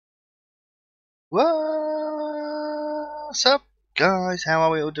What's up, guys? How are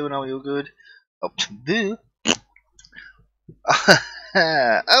we all doing? Are we all good? Up to the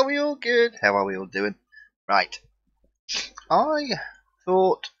Are we all good? How are we all doing? Right. I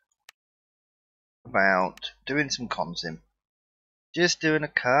thought about doing some consim. Just doing a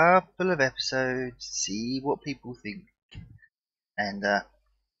couple of episodes, see what people think, and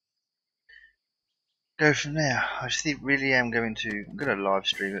go from there. I just really am I'm going to live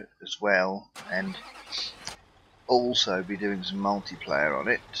stream it as well, and also be doing some multiplayer on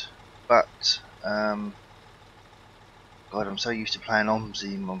it. But God, I'm so used to playing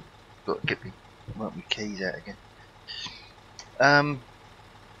OMSI. I've got to work my keys out again. Yeah,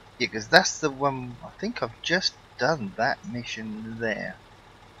 because that's the one. I think I've just done that mission there.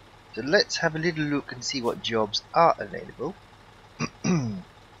 So let's have a little look and see what jobs are available.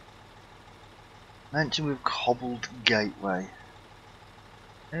 Mansion with cobbled gateway.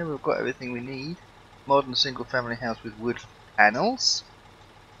 Yeah, we've got everything we need. Modern single-family house with wood panels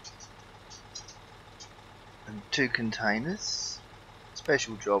and 2 containers.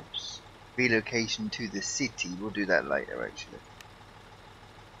 Special jobs. Relocation to the city. We'll do that later, actually.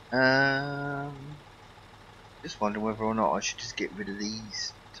 Just wondering whether or not I should just get rid of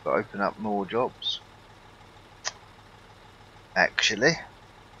these to open up more jobs. Actually,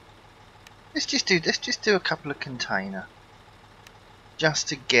 let's just do a couple of container, just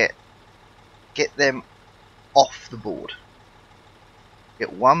to get them off the board.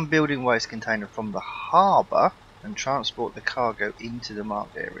 Get 1 building waste container from the harbour and transport the cargo into the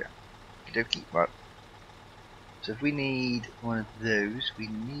marked area. Okey-dokey, right. So if we need one of those, we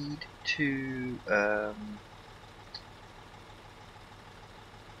need to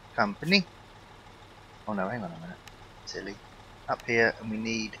company. Oh no, hang on a minute. Silly. Up here, and we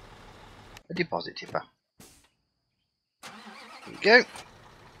need a deposit tipper. Here we go.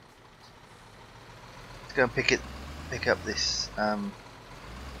 Let's go and pick up this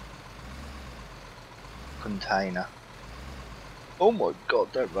container. Oh my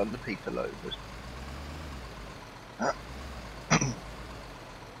God! Don't run the people over.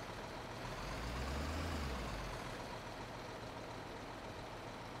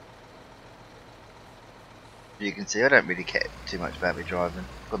 You can see I don't really care too much about me driving.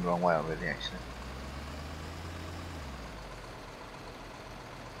 I've gone the wrong way already, actually.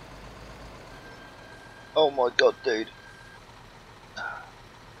 Oh my God, dude.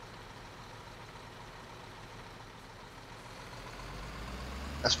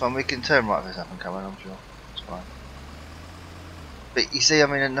 That's fine, we can turn right if there's nothing coming, I'm sure. It's fine. But you see, I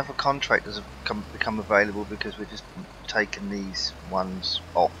mean, another contract has become available because we're just taking these ones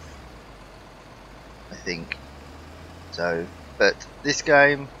off, I think. So, but this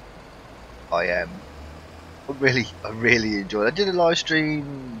game, I really enjoyed. I did a live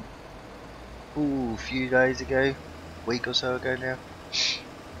stream a few days ago, a week or so ago now,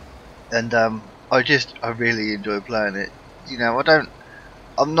 and I really enjoy playing it. You know,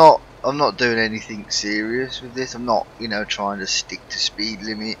 I'm not doing anything serious with this. I'm not, trying to stick to speed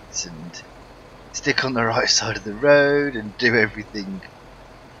limits and stick on the right side of the road and do everything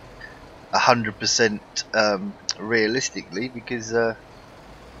 100% realistically, because that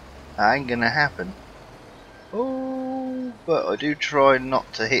ain't gonna happen. Oh, but I do try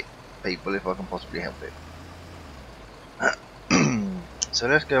not to hit people if I can possibly help it. So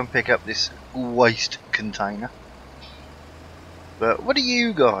let's go and pick up this waste container. But what do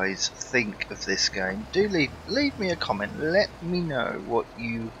you guys think of this game? Do leave me a comment. Let me know what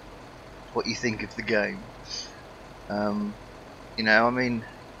you think of the game. I mean,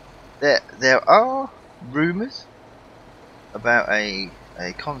 there are rumours about a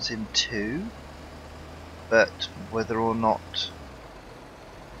Consim 2, but whether or not,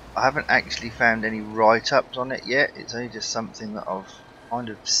 I haven't actually found any write-ups on it yet. It's only just something that I've kind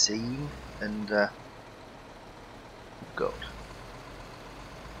of seen, and God.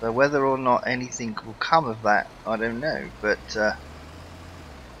 So whether or not anything will come of that, I don't know. But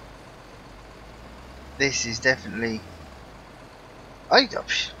this is definitely, like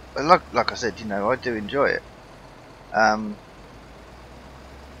I said, I do enjoy it.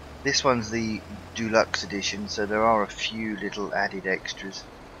 This one's the deluxe edition, so there are a few little added extras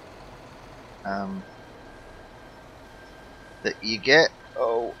that you get.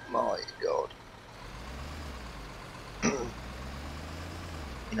 Oh my God.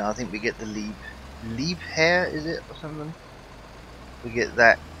 I think we get the leap hair, is it, or something? We get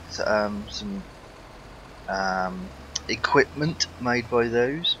that, some equipment made by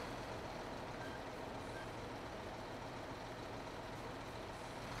those.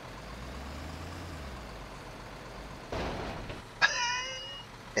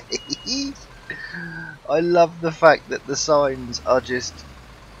 I love the fact that the signs are just,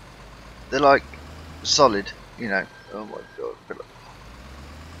 they're like solid, you know. Oh my god.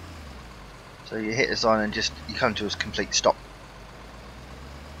 So you hit a sign and just, you come to a complete stop.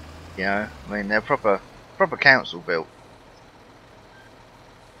 You know, I mean, they're proper council built.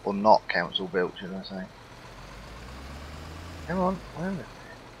 Or not council built, should I say. Come on, where is it?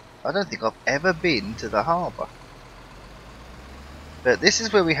 I don't think I've ever been to the harbour. But this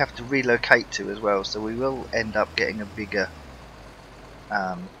is where we have to relocate to as well, so we will end up getting a bigger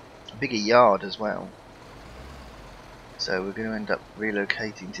yard as well. So we're going to end up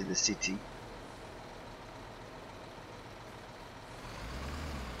relocating to the city.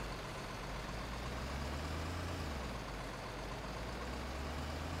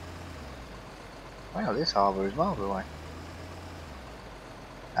 Wow, this harbour is miles away.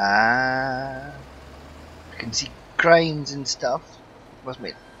 Ah, you can see cranes and stuff. Must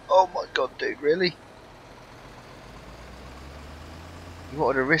mean, oh my god, dude, really? You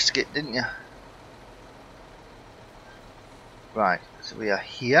wanted to risk it, didn't you? Right, so we are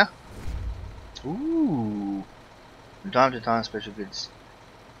here. Ooh. From time to time, special goods,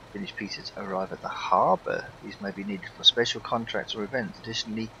 finished pieces arrive at the harbour. These may be needed for special contracts or events.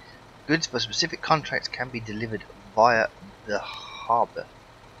 Additionally, goods for specific contracts can be delivered via the harbour.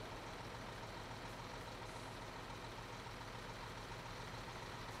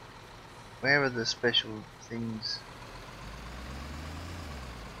 Where are the special things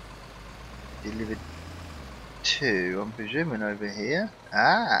delivered to? I'm presuming over here.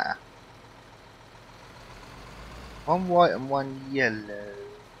 Ah! One white and one yellow.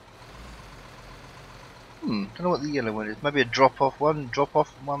 Don't know what the yellow one is. Maybe a drop off one and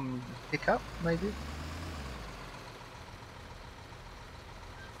one pick up, maybe?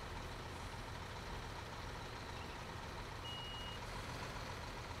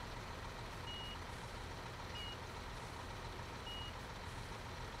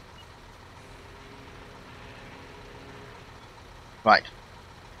 Right.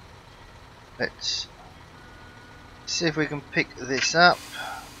 Let's see if we can pick this up.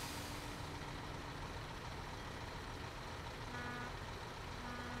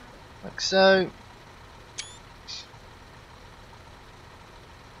 Like so.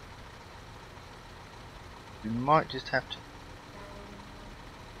 We might just have to.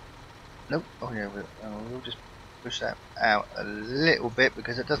 Nope. Oh yeah, we'll just push that out a little bit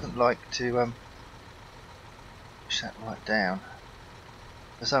because it doesn't like to push that right down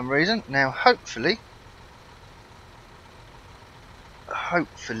for some reason. Now, hopefully,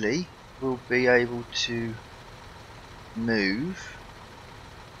 we'll be able to move.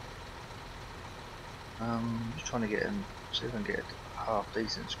 Just trying to get in, see if I can get a half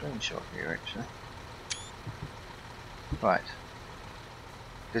decent screenshot here actually. Right,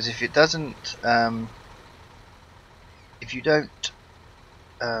 because if it doesn't, if you don't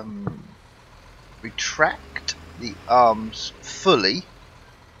retract the arms fully,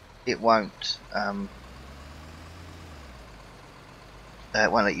 it won't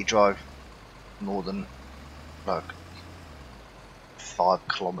let you drive more than like 5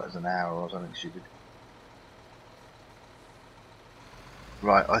 kilometers an hour or something stupid.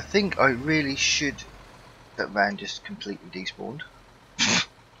 Right, I think I really should. That van just completely despawned.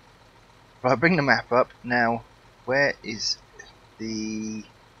 Right, bring the map up now. Where is the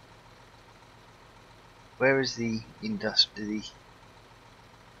industry?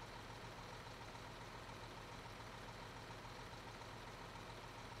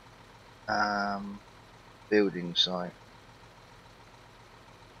 Building site.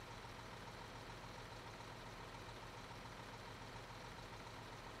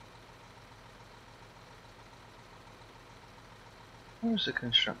 Where's the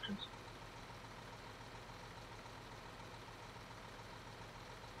constructions?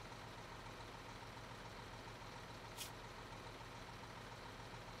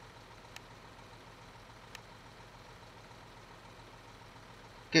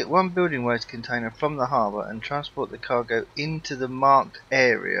 Get one building waste container from the harbour and transport the cargo into the marked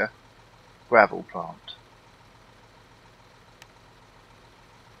area gravel plant.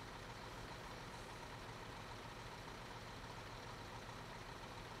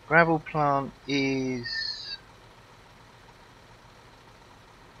 Gravel plant is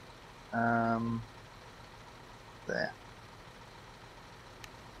there. Here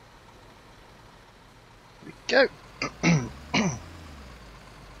we go.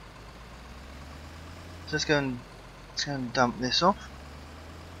 So let's go and dump this off.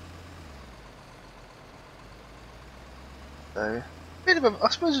 So I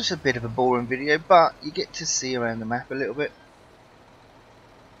suppose it's a bit of a boring video, but you get to see around the map a little bit.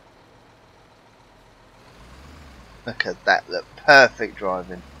 Look at that, look, perfect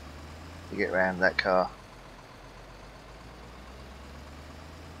driving to get around that car.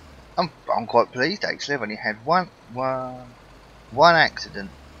 I'm quite pleased actually. I've only had one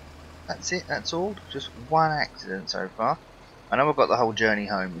accident. That's it, that's all. Just one accident so far. I know I've got the whole journey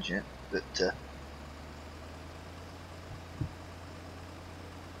home as yet, but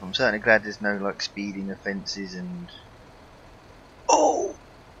I'm certainly glad there's no like speeding offences and oh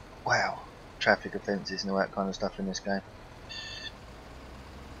wow, traffic offences and all that kind of stuff in this game.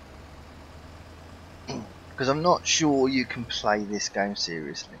 Because I'm not sure you can play this game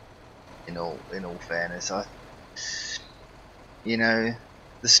seriously. In all fairness, you know,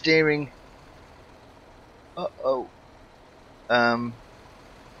 the steering. Oh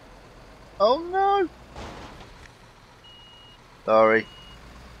no. Sorry.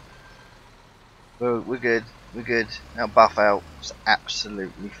 We're good. We're good. Now buff out. It's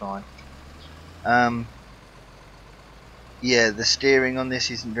absolutely fine. Yeah, the steering on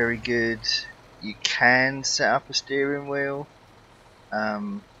this isn't very good. You can set up a steering wheel,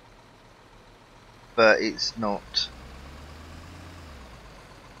 but it's not.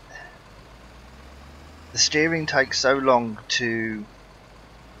 The steering takes so long to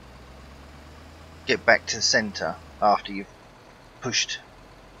get back to the center after you've pushed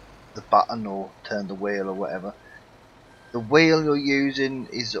the button or turned the wheel or whatever. The wheel you're using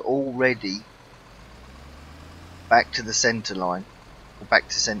is already back to the center line, or back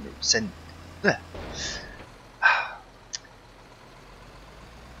to center. The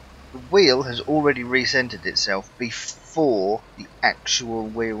wheel has already recentered itself before the actual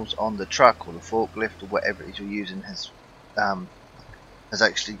wheels on the truck or the forklift or whatever it is you're using has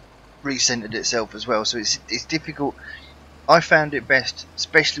actually recentered itself as well. So it's difficult. I found it best,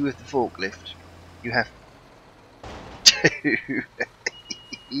 especially with the forklift. You have to.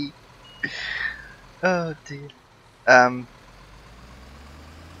 Oh dear.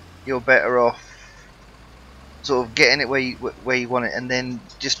 You're better off sort of getting it where you want it, and then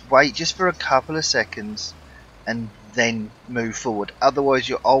just wait just for a couple of seconds, and then move forward. Otherwise,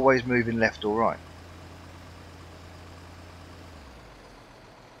 you're always moving left or right.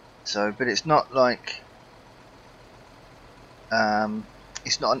 So, but it's not like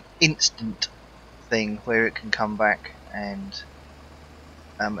it's not an instant thing where it can come back and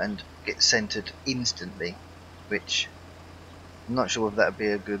get centered instantly, which I'm not sure if that would be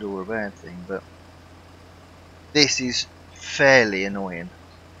a good or a bad thing, but this is fairly annoying.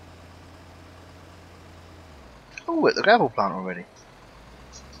 Oh, we're at the gravel plant already.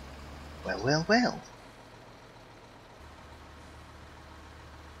 Well.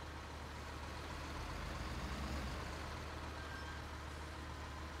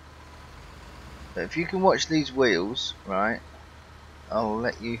 So if you can watch these wheels, right, I'll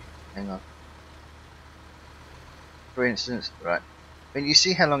let you, hang on. For instance, right, when you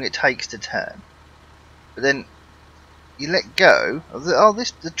see how long it takes to turn, but then you let go,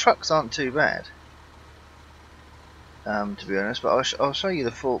 the trucks aren't too bad, to be honest, but I'll show you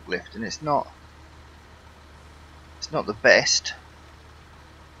the forklift, and it's not the best.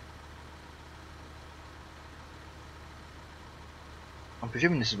 I'm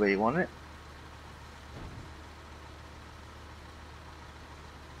presuming this is where you want it.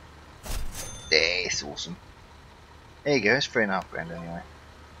 There, it's awesome. There you go, it's 3.5 grand anyway.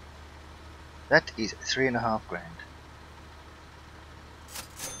 That is 3.5 grand.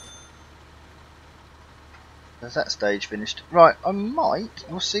 That's that stage finished. Right,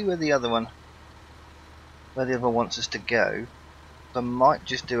 we'll see where the other one wants us to go. I might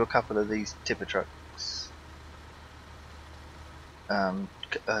just do a couple of these tipper trucks.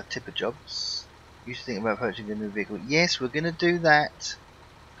 Tipper jobs. You should think about purchasing a new vehicle. Yes, we're going to do that.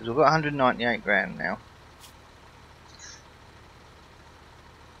 Because we've got 198 grand now.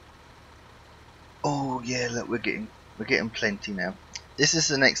 Oh yeah, look, we're getting plenty now. This is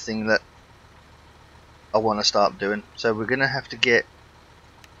the next thing that I want to start doing. So we're going to have to get.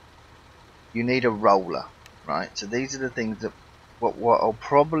 You need a roller, right? So these are the things that what I'll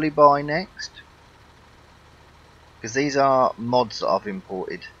probably buy next, because these are mods that I've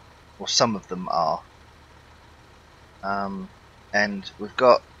imported, or some of them are. And we've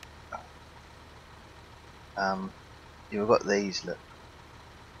got we've got these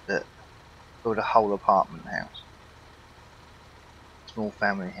that build a whole apartment house, small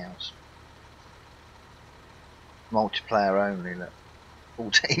family house, multiplayer only. Look,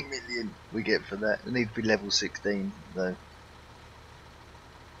 14 million we get for that. It needs to be level 16 though.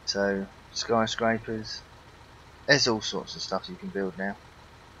 So skyscrapers, there's all sorts of stuff you can build now.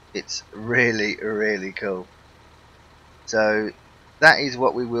 It's really cool. So that is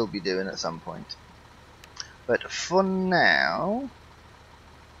what we will be doing at some point. But for now,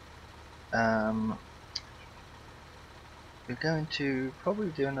 we're going to probably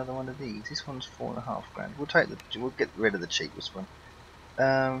do another one of these. This one's £4.5 grand. We'll get rid of the cheapest one.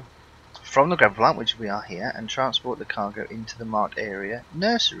 From the gravel plant, which we are here, and transport the cargo into the marked area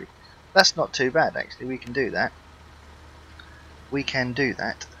nursery. That's not too bad, actually. We can do that. We can do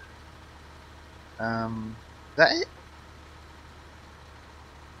that. Is that it?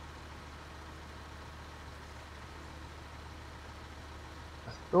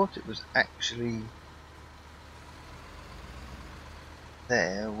 I thought it was actually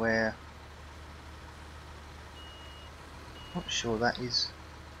there where... Not sure that is...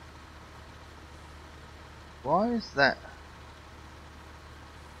 Why is that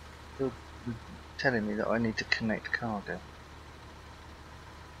still telling me that I need to connect cargo?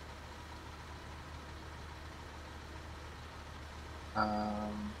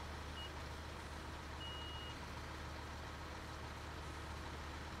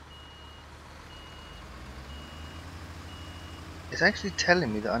 It's actually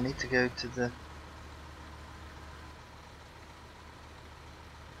telling me that I need to go to the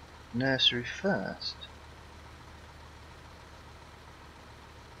nursery first.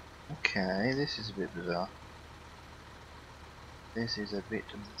 Okay, this is a bit bizarre. This is a bit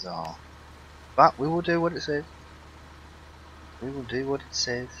bizarre. But we will do what it says. We will do what it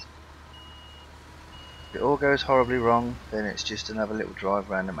says. If it all goes horribly wrong, then it's just another little drive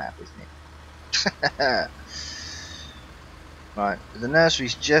around the map, isn't it? Right, the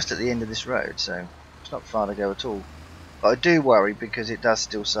nursery's just at the end of this road, so it's not far to go at all. But I do worry because it does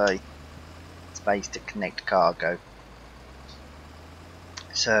still say space to connect cargo.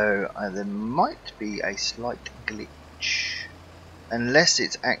 So there might be a slight glitch. Unless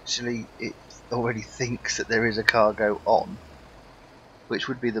it's actually, it already thinks that there is a cargo on. Which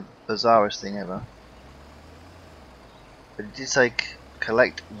would be the bizarrest thing ever. But it did say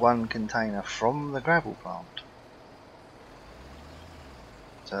collect one container from the gravel plant.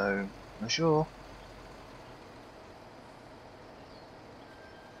 So, not sure.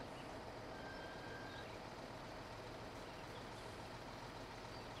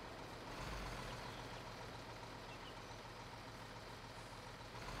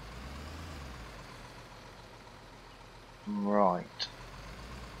 Right.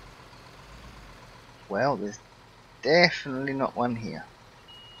 Well, there's definitely not one here.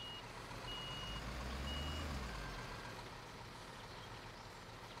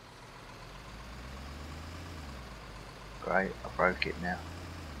 Great, I broke it now.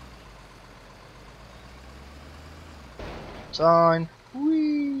 Sign!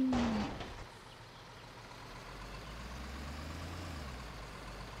 Whee!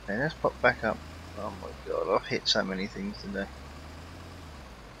 Okay, let's pop back up. Oh my god, I've hit so many things today.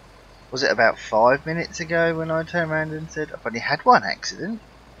 Was it about 5 minutes ago when I turned around and said I've only had one accident?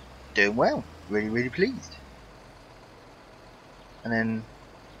 Doing well, really pleased. And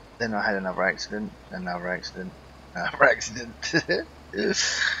then I had another accident, another accident, another accident.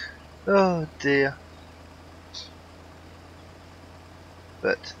 Oh dear.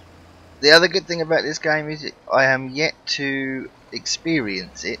 But the other good thing about this game is I am yet to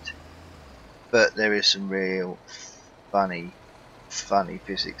experience it, but there is some real funny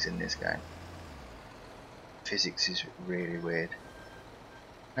physics in this game. Physics is really weird.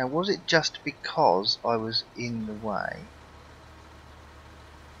 Now, was it just because I was in the way?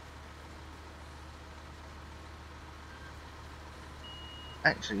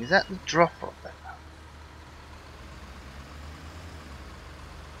 Actually, is that the drop off there?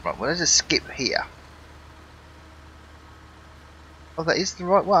 Right, well, there's a skip here. Oh, that is the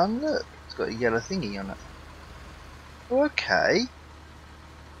right one. Look, it's got a yellow thingy on it. Okay.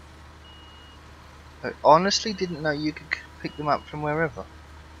 I honestly didn't know you could pick them up from wherever.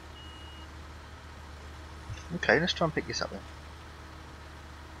 Okay, let's try and pick this up then.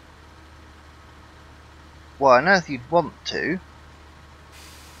 Well, I know if you'd want to.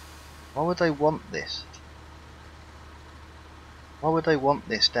 Why would they want this? Why would they want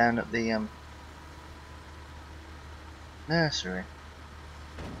this down at the nursery?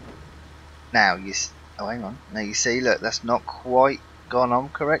 Now oh, hang on. Now you see, look, that's not quite gone on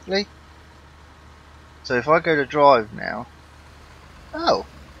correctly. So if I go to drive now, oh,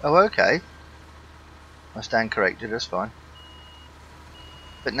 okay. I stand corrected. That's fine.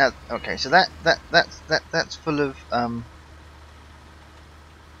 But now, okay, so that's full of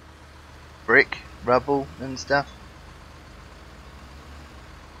brick, rubble, and stuff.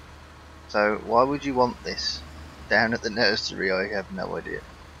 So why would you want this down at the nursery? I have no idea.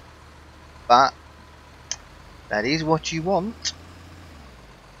 But that is what you want.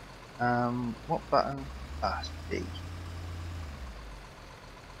 What button? Must be.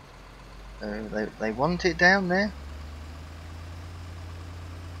 So they want it down there.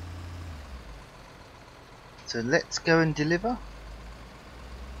 So let's go and deliver.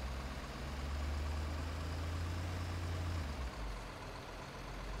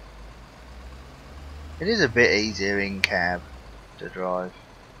 It is a bit easier in cab to drive.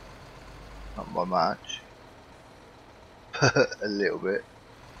 Not by much. But a little bit.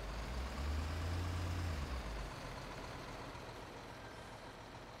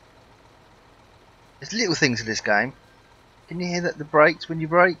 There's little things in this game. Can you hear that the brakes when you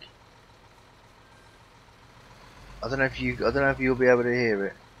brake? I don't know if you'll be able to hear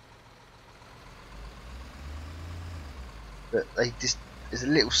it. But there's a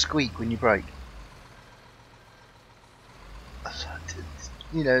little squeak when you brake.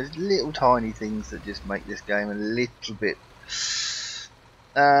 You know, little tiny things that just make this game a little bit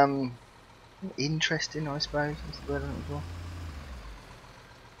interesting, I suppose. That's the word I'm looking for.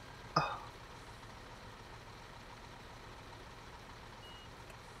 Oh.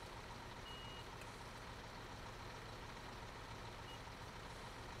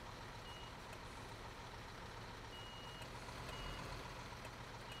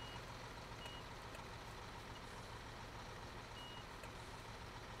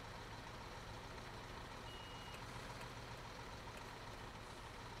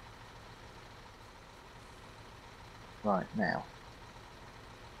 Right, now,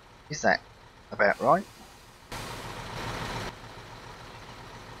 is that about right?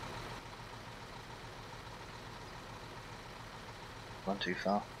 Gone too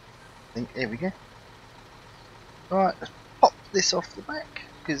far. I think, here we go. Right, let's pop this off the back,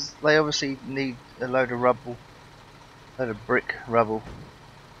 because they obviously need a load of rubble, a load of brick rubble,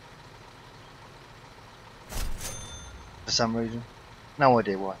 for some reason. No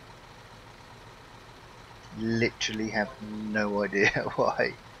idea why. Literally have no idea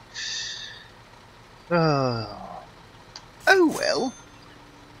why. Oh well,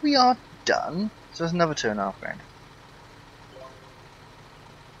 we are done. So there's another £2.5 grand,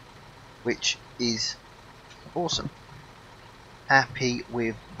 which is awesome. Happy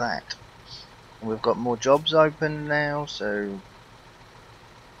with that. And we've got more jobs open now, so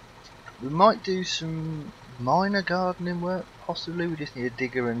we might do some minor gardening work. Possibly, we just need a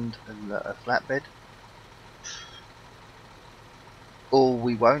digger and a flatbed. Or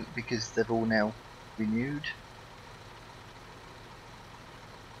we won't, because they've all now renewed.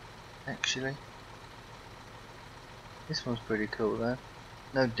 Actually, this one's pretty cool though.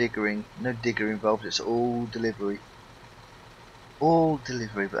 No digger involved. It's all delivery. All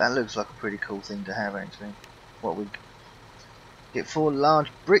delivery, but that looks like a pretty cool thing to have actually. What we get 4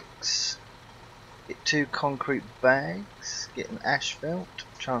 large bricks, get 2 concrete bags, get an asphalt,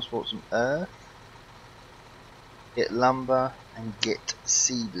 transport some earth, get lumber, and get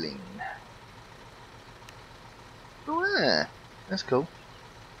seedling. Oh yeah, that's cool.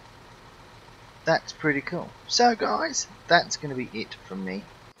 That's pretty cool. So guys, that's going to be it from me.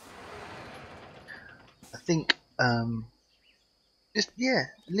 I think just yeah,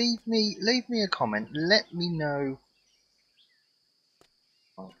 leave me a comment. Let me know.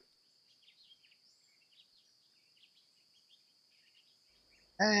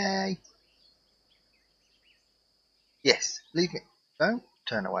 Hey, yes, leave me. Don't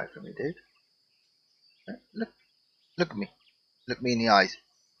turn away from me, dude. Look at me. Look me in the eyes.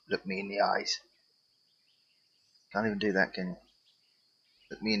 Look me in the eyes. Can't even do that, can you?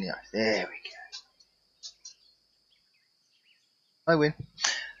 Look me in the eyes. There we go. I win.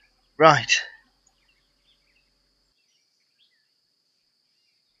 Right.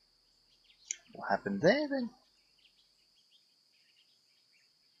 What happened there then?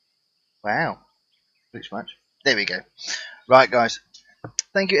 Wow. Looks much. There we go. Right, guys.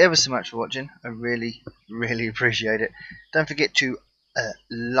 Thank you ever so much for watching. I really, really appreciate it. Don't forget to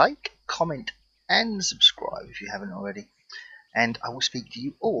like, comment, and subscribe if you haven't already. And I will speak to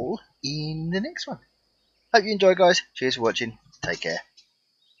you all in the next one. Hope you enjoy, guys. Cheers for watching. Take care.